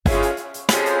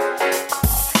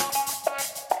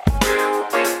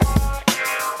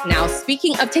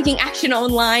speaking of taking action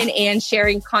online and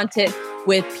sharing content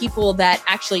with people that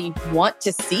actually want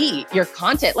to see your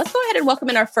content, let's go ahead and welcome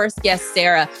in our first guest,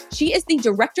 Sarah. She is the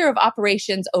Director of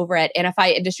Operations over at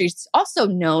NFI Industries, also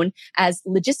known as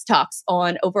Logistox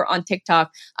over on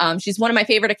TikTok. She's one of my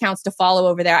favorite accounts to follow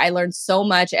over there. I learn so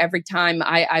much every time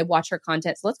I watch her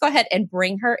content. So let's go ahead and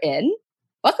bring her in.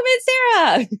 Welcome in,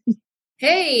 Sarah.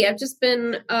 Hey, I've just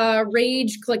been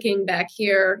rage clicking back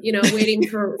here, waiting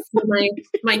for my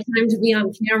time to be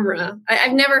on camera.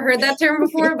 I've never heard that term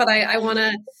before, but I want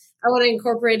to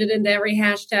incorporate it into every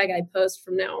hashtag I post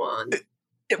from now on.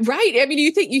 Right. I mean,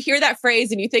 you hear that phrase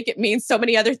and you think it means so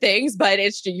many other things, but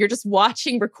you're just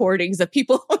watching recordings of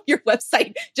people on your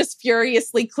website just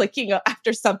furiously clicking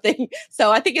after something.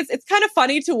 So I think it's kind of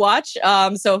funny to watch.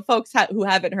 So folks who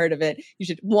haven't heard of it, you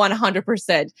should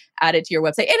 100% add it to your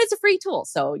website. And it's a free tool,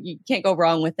 so you can't go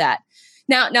wrong with that.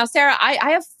 Now, Sarah,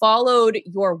 I have followed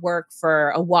your work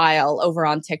for a while over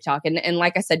on TikTok. And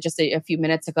like I said, just a few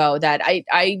minutes ago, that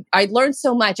I learn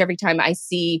so much every time I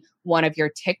see one of your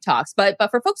TikToks. But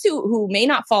for folks who may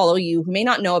not follow you, who may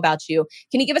not know about you,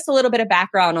 can you give us a little bit of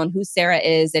background on who Sarah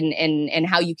is and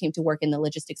how you came to work in the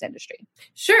logistics industry?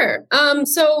 Sure.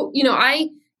 So, I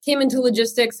came into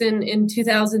logistics in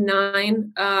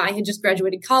 2009. I had just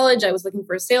graduated college. I was looking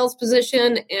for a sales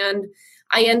position, and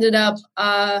I ended up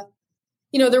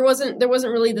there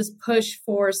wasn't really this push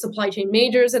for supply chain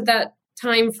majors at that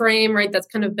time frame, right? That's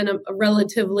kind of been a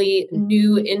relatively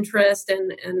new interest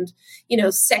and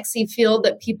sexy field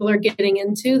that people are getting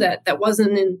into that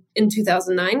wasn't in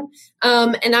 2009.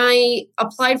 And I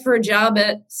applied for a job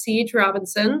at C.H.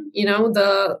 Robinson,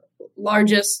 the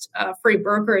largest freight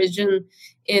brokerage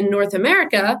in North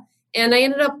America. And I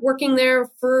ended up working there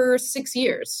for 6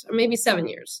 years, or maybe 7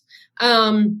 years.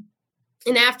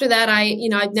 And after that,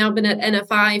 I've now been at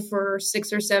NFI for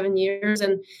 6 or 7 years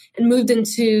and moved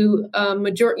into a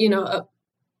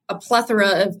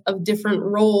plethora of different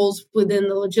roles within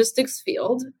the logistics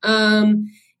field.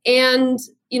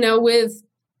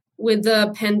 With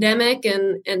the pandemic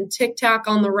and TikTok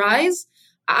on the rise,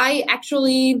 I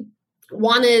actually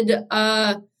wanted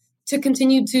to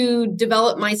continue to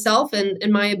develop myself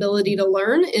and my ability to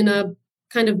learn in a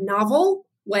kind of novel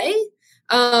way.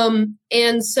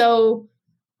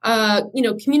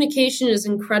 Communication is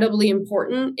incredibly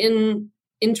important in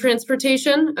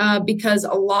transportation because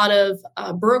a lot of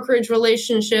brokerage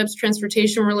relationships,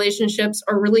 transportation relationships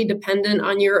are really dependent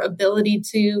on your ability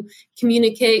to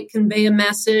communicate, convey a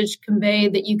message, convey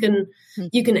that you can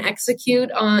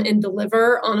execute on and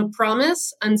deliver on a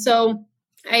promise. And so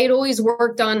I had always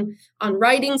worked on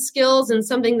writing skills, and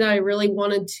something that I really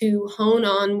wanted to hone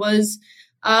on was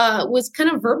kind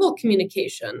of verbal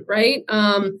communication, right?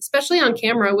 Especially on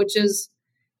camera, which is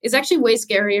actually way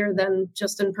scarier than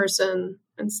just in person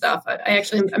and stuff.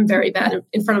 I'm very bad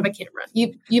in front of a camera.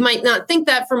 You might not think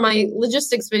that from my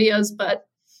logistics videos, but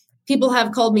people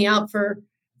have called me out for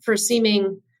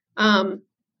seeming, in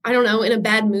a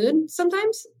bad mood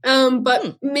sometimes.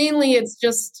 But mainly it's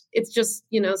just,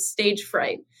 stage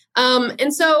fright.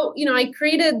 And so, I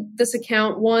created this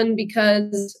account, one,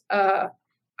 because,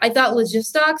 I thought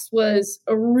Logistox was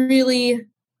a really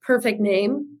perfect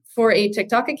name for a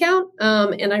TikTok account,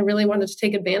 and I really wanted to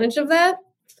take advantage of that.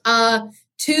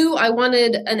 Two, I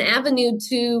wanted an avenue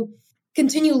to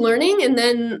continue learning and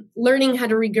then learning how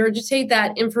to regurgitate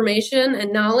that information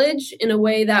and knowledge in a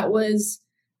way that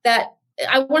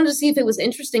I wanted to see if it was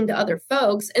interesting to other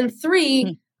folks. And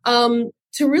three, to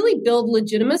really build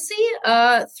legitimacy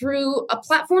through a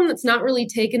platform that's not really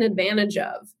taken advantage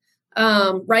of.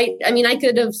 Right. I mean, I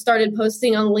could have started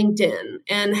posting on LinkedIn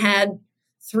and had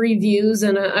 3 views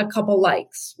and a couple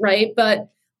likes, right? But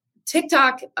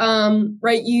TikTok,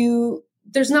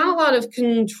 there's not a lot of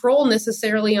control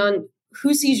necessarily on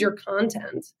who sees your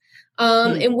content,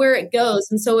 and where it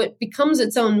goes. And so it becomes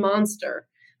its own monster.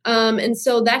 And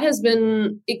so that has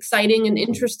been exciting and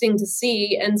interesting to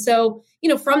see. And so,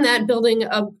 from that, building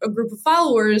a group of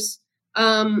followers,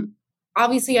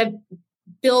 obviously I've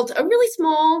built a really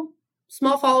small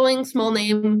following, small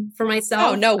name for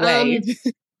myself. Oh, no way. It's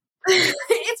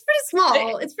pretty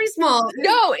small. It's pretty small.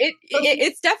 No,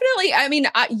 it's definitely,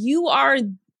 you are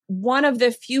one of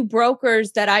the few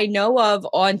brokers that I know of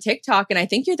on TikTok. And I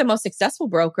think you're the most successful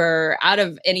broker out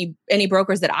of any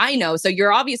brokers that I know. So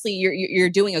you're obviously, you're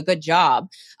doing a good job.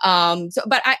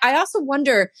 But I also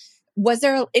wonder, was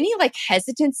there any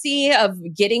hesitancy of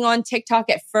getting on TikTok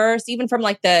at first, even from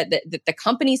the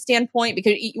company standpoint?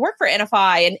 Because you work for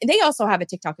NFI and they also have a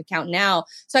TikTok account now.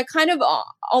 So I kind of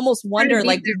almost wonder,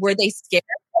 were they scared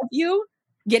of you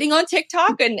getting on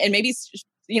TikTok and maybe,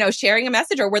 sharing a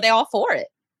message, or were they all for it?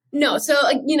 No. So,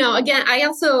 again,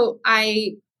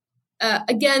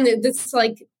 again, this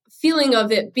like feeling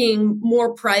of it being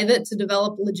more private to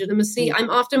develop legitimacy. Mm. I'm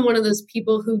often one of those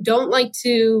people who don't like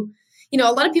to, a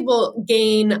lot of people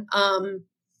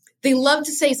they love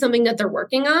to say something that they're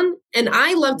working on. And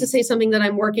I love to say something that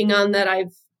I'm working on that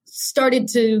I've started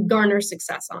to garner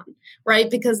success on, right?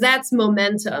 Because that's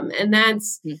momentum, and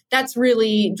that's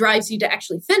really drives you to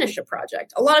actually finish a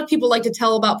project. A lot of people like to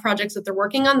tell about projects that they're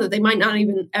working on that they might not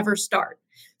even ever start.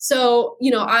 So,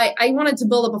 I wanted to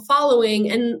build up a following,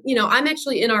 and, I'm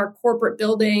actually in our corporate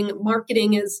building.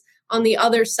 Marketing is on the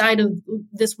other side of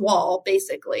this wall,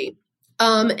 basically.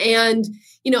 And,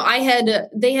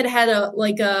 they had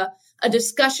a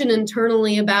discussion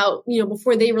internally about,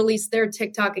 before they released their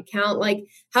TikTok account, like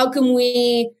how can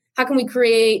we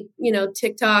create,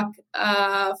 TikTok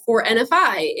for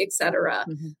NFI, et cetera.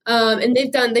 Mm-hmm.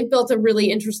 And they've built a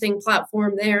really interesting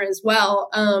platform there as well.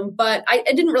 But I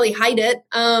didn't really hide it.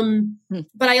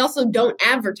 But I also don't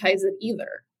advertise it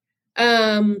either.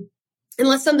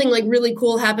 Unless something like really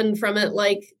cool happened from it,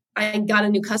 like I got a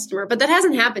new customer, but that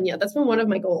hasn't happened yet. That's been one of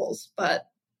my goals. But,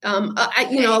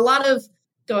 a lot of,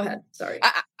 go ahead. Sorry.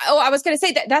 I was going to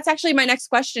say that's actually my next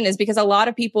question, is because a lot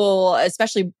of people,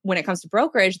 especially when it comes to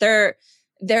brokerage, they're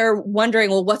wondering,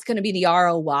 well, what's going to be the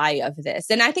ROI of this?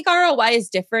 And I think ROI is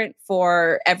different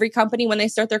for every company when they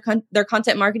start their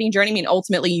content marketing journey. I mean,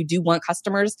 ultimately, you do want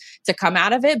customers to come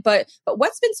out of it, but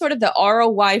what's been sort of the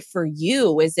ROI for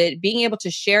you? Is it being able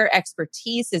to share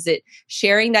expertise? Is it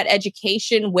sharing that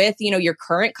education with, your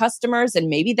current customers, and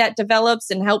maybe that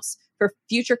develops and helps for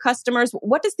future customers?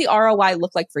 What does the ROI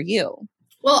look like for you?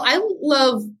 Well, I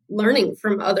love learning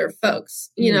from other folks.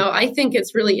 I think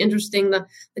it's really interesting, the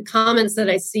comments that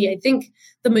I see. I think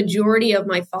the majority of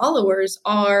my followers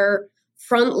are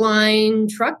frontline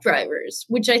truck drivers,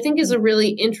 which I think is a really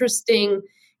interesting,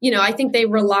 I think they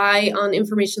rely on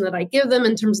information that I give them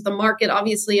in terms of the market.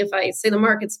 Obviously, if I say the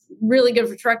market's really good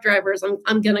for truck drivers,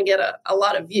 I'm going to get a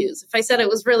lot of views. If I said it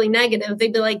was really negative,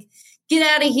 they'd be like, get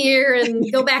out of here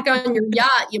and go back on your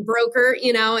yacht, you broker.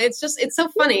 It's so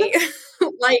funny.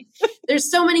 Like there's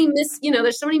so many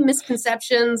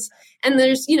misconceptions, and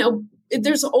there's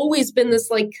always been this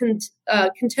like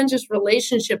contentious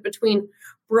relationship between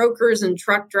brokers and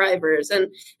truck drivers, and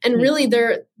really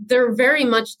they're very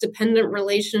much dependent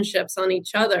relationships on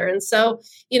each other. And so,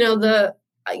 I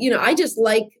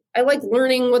like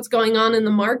learning what's going on in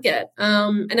the market.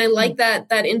 And I like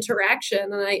that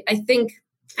interaction. And I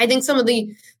think some of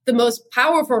the most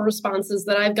powerful responses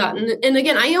that I've gotten, and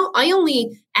again, I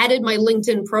only added my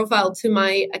LinkedIn profile to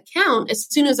my account as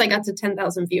soon as I got to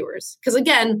 10,000 viewers. Because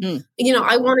again,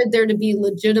 I wanted there to be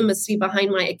legitimacy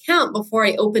behind my account before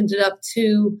I opened it up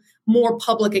to more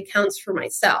public accounts for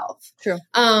myself. True.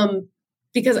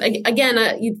 Because again,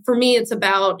 for me, it's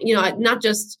about, not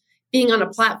just being on a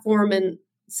platform and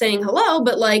saying hello,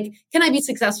 but like, can I be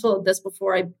successful at this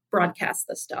before I broadcast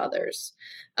this to others?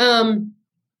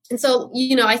 And so,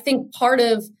 I think part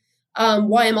of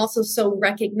why I'm also so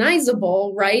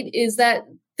recognizable, right, is that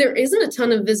there isn't a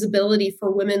ton of visibility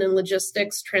for women in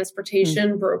logistics,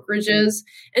 transportation, brokerages.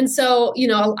 And so,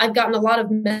 I've gotten a lot of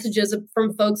messages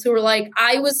from folks who are like,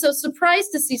 I was so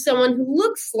surprised to see someone who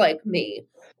looks like me,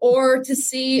 or to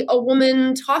see a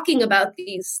woman talking about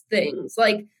these things.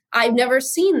 Like, I've never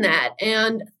seen that.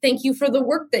 And thank you for the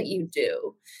work that you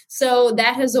do. So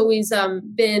that has always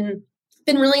been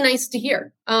really nice to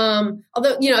hear.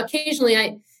 Although,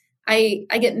 occasionally I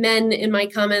get men in my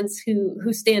comments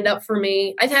who stand up for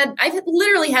me. I've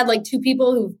literally had like two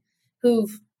people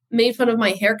who've made fun of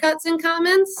my haircuts in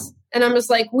comments. And I'm just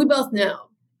like, we both know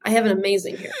I have an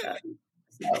amazing haircut.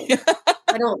 So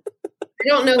I don't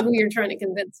know who you're trying to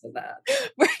convince of that.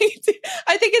 Right.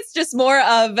 I think it's just more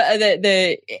of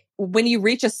the when you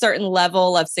reach a certain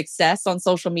level of success on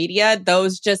social media,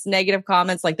 those just negative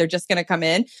comments, like they're just going to come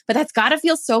in. But that's got to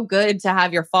feel so good to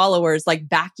have your followers like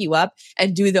back you up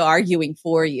and do the arguing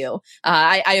for you.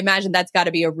 I imagine that's got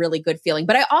to be a really good feeling.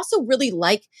 But I also really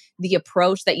like the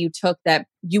approach that you took, that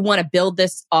you want to build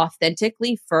this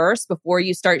authentically first before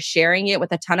you start sharing it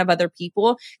with a ton of other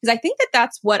people. Because I think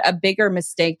that's what a bigger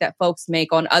mistake that folks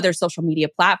make on other social media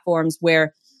platforms,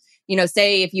 where,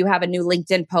 say if you have a new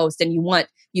LinkedIn post and you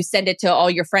send it to all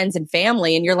your friends and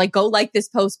family and you're like, go like this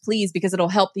post, please, because it'll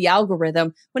help the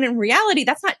algorithm. When in reality,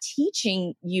 that's not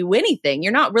teaching you anything.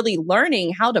 You're not really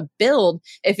learning how to build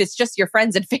if it's just your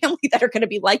friends and family that are going to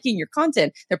be liking your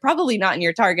content. They're probably not in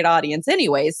your target audience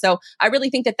anyways. So I really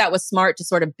think that was smart to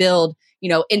sort of build,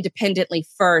 independently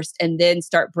first and then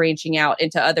start branching out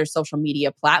into other social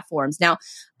media platforms. Now,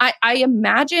 I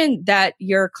imagine that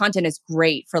your content is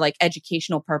great for like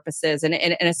educational purposes and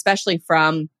especially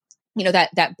from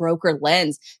that broker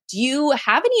lens. Do you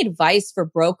have any advice for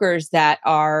brokers that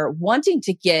are wanting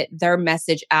to get their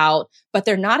message out, but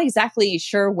they're not exactly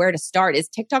sure where to start? Is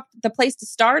TikTok the place to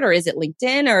start, or is it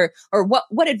LinkedIn, or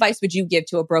what advice would you give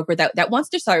to a broker that wants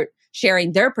to start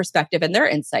sharing their perspective and their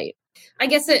insight? I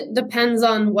guess it depends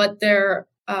on what their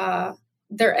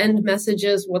end message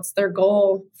is. What's their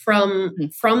goal from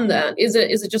that? Is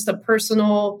it just a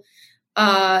personal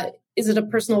is it a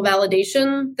personal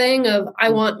validation thing of I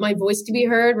want my voice to be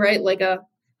heard, right? Like a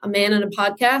man in a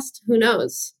podcast? Who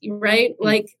knows, right?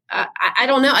 Like, I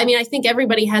don't know. I mean, I think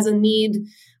everybody has a need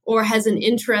or has an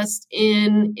interest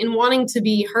in wanting to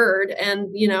be heard.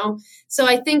 And, so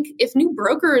I think if new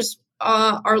brokers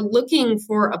are looking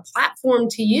for a platform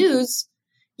to use,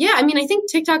 yeah, I mean, I think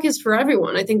TikTok is for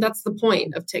everyone. I think that's the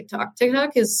point of TikTok.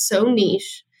 TikTok is so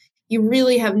niche. You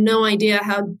really have no idea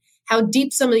how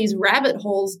deep some of these rabbit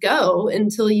holes go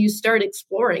until you start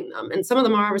exploring them. And some of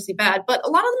them are obviously bad, but a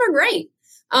lot of them are great.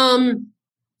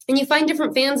 And you find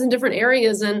different fans in different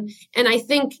areas. And I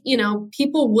think,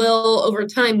 people will over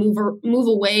time move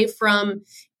away from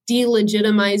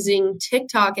delegitimizing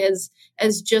TikTok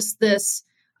as just this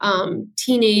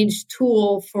teenage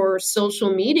tool for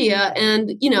social media.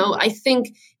 And, I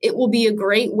think it will be a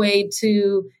great way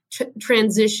to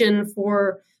transition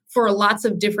for lots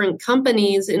of different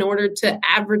companies in order to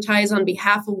advertise on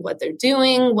behalf of what they're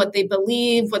doing, what they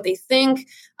believe, what they think.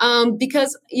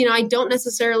 Because, I don't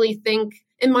necessarily think,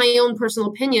 in my own personal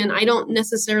opinion, I don't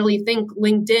necessarily think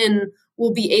LinkedIn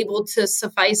will be able to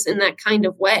suffice in that kind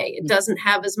of way. It doesn't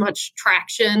have as much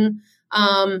traction.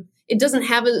 It doesn't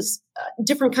have as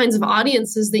different kinds of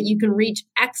audiences that you can reach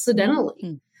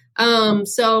accidentally.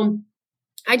 So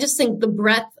I just think the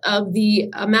breadth of the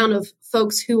amount of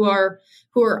folks who are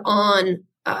on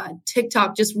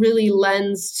TikTok just really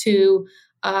lends to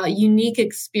a unique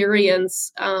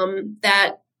experience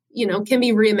that, can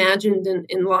be reimagined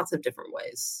in lots of different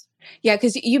ways. Yeah,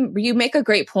 because you make a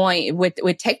great point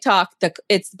with TikTok.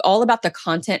 It's all about the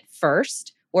content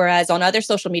first. Whereas on other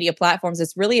social media platforms,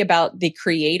 it's really about the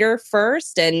creator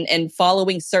first and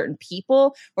following certain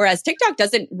people. Whereas TikTok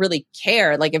doesn't really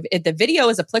care. Like if the video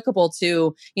is applicable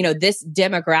to, this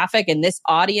demographic and this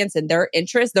audience and their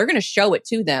interest, they're going to show it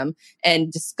to them.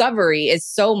 And discovery is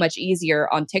so much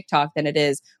easier on TikTok than it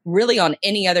is really on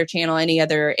any other channel, any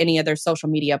other social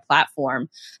media platform.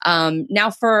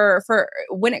 Now for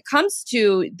when it comes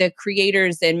to the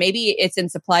creators, and maybe it's in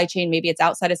supply chain, maybe it's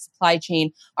outside of supply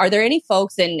chain, are there any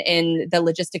folks in the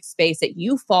logistics space that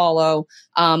you follow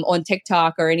on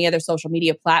TikTok or any other social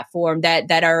media platform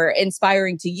that are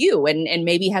inspiring to you and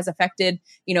maybe has affected,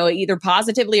 either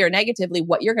positively or negatively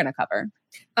what you're going to cover?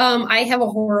 I have a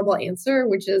horrible answer,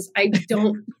 which is I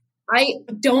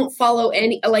don't follow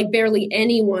barely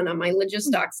anyone on my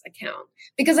Logistox account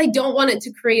because I don't want it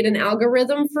to create an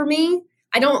algorithm for me.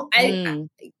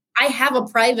 I have a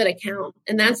private account,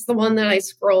 and that's the one that I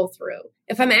scroll through.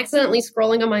 If I'm accidentally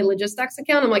scrolling on my Logistox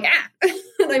account, I'm like,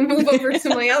 and I move over to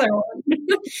my other one.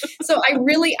 So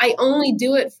I only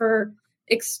do it for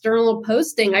external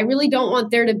posting. I really don't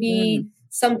want there to be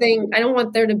something. I don't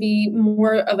want there to be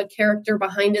more of a character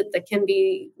behind it that can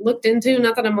be looked into.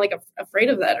 Not that I'm afraid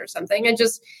of that or something.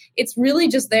 It's really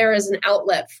just there as an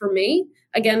outlet for me,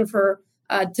 again,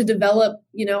 to develop,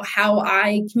 how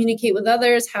I communicate with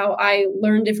others, how I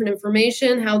learn different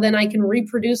information, how then I can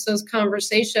reproduce those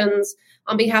conversations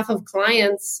on behalf of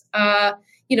clients, that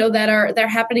are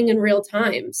happening in real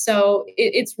time. So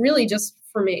it's really just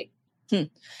for me. And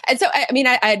so,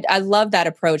 I love that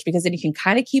approach because then you can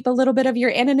kind of keep a little bit of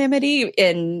your anonymity.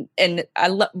 And I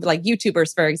love, like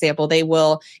YouTubers, for example, they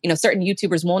will, certain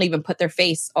YouTubers won't even put their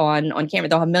face on camera.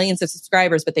 They'll have millions of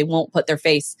subscribers, but they won't put their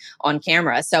face on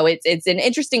camera. So it's an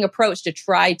interesting approach to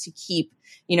try to keep,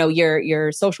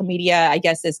 your social media, I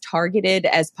guess, as targeted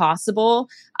as possible.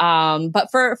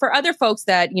 But for other folks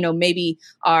that, maybe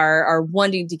are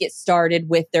wanting to get started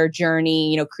with their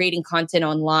journey, creating content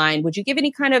online, would you give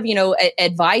any kind of,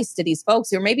 advice to these folks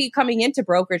who are maybe coming into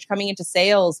brokerage, coming into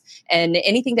sales, and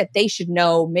anything that they should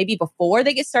know maybe before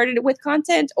they get started with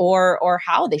content or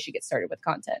how they should get started with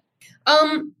content?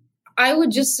 I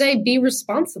would just say be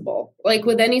responsible. Like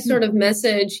with any sort of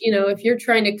message, if you're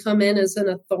trying to come in as an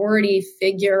authority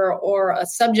figure or a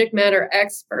subject matter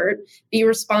expert, be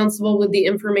responsible with the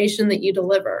information that you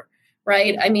deliver,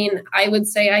 right? I mean, I would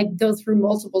say I go through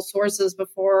multiple sources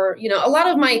before, a lot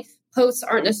of my posts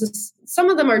aren't necessarily, some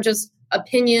of them are just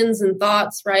opinions and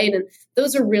thoughts, right? And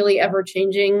those are really ever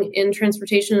changing in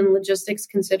transportation and logistics,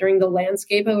 considering the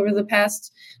landscape over the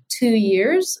past 2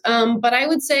 years. But I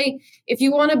would say if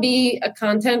you want to be a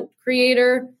content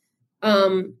creator,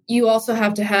 you also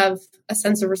have to have a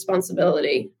sense of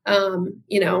responsibility.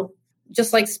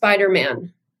 Just like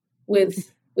Spider-Man,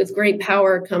 with great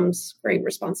power comes great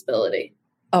responsibility.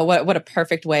 Oh, what a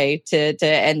perfect way to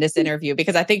end this interview,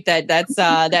 because I think that's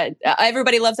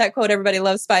everybody loves that quote. Everybody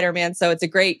loves Spider-Man. So it's a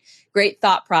great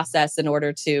thought process in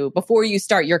order to, before you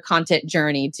start your content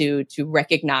journey, to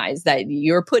recognize that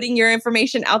you're putting your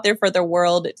information out there for the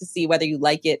world to see whether you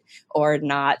like it or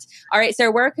not. All right,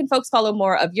 Sarah, where can folks follow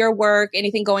more of your work?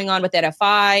 Anything going on with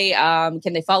NFI?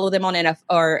 Can they follow them on NF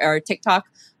or TikTok?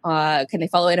 Can they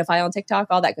follow NFI on TikTok?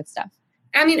 All that good stuff.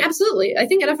 I mean, absolutely. I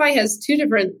think NFI has two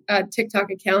different TikTok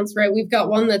accounts, right? We've got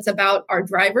one that's about our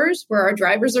drivers, where our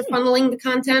drivers are funneling the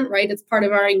content, right? It's part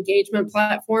of our engagement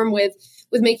platform with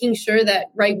making sure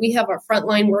that, right, we have our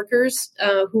frontline workers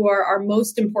who are our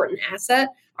most important asset,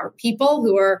 our people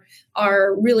who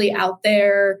are really out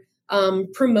there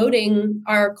promoting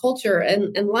our culture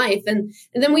and life. And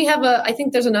then we have I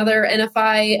think there's another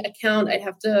NFI account. I'd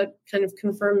have to kind of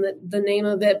confirm the name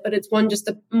of it, but it's one just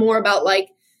more about like,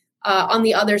 on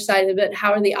the other side of it,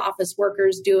 how are the office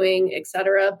workers doing, et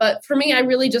cetera. But for me, I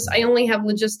only have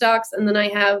Logistox, and then I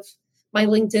have my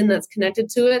LinkedIn that's connected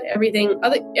to it.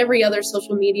 Every other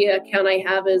social media account I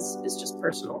have is just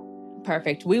personal.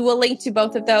 Perfect. We will link to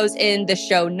both of those in the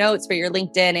show notes for your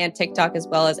LinkedIn and TikTok, as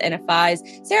well as NFI's.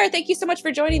 Sarah, thank you so much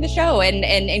for joining the show,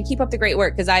 and keep up the great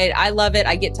work, because I love it.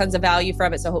 I get tons of value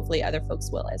from it. So hopefully other folks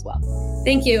will as well.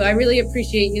 Thank you. I really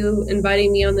appreciate you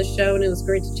inviting me on the show, and it was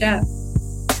great to chat.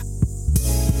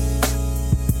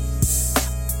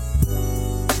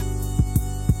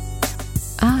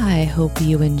 I hope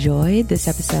you enjoyed this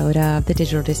episode of the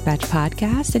Digital Dispatch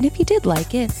podcast. And if you did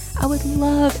like it, I would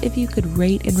love if you could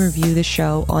rate and review the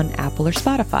show on Apple or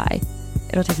Spotify.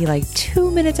 It'll take you like 2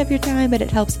 minutes of your time, but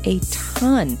it helps a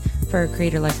ton for a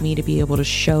creator like me to be able to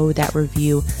show that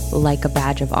review like a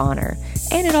badge of honor.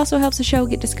 And it also helps the show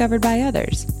get discovered by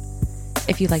others.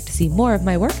 If you'd like to see more of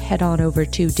my work, head on over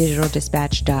to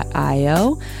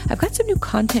digitaldispatch.io. I've got some new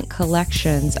content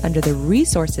collections under the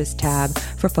resources tab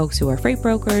for folks who are freight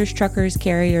brokers, truckers,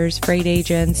 carriers, freight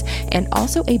agents, and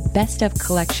also a best of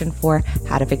collection for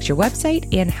how to fix your website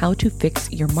and how to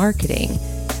fix your marketing.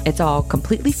 It's all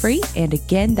completely free. And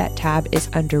again, that tab is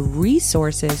under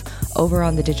resources over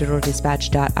on the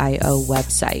digitaldispatch.io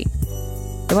website.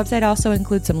 The website also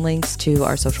includes some links to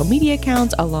our social media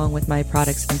accounts along with my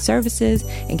products and services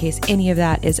in case any of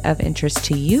that is of interest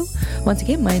to you. Once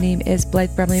again, my name is Blythe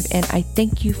Brumleve, and I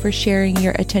thank you for sharing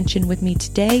your attention with me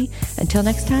today. Until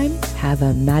next time, have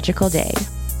a magical day.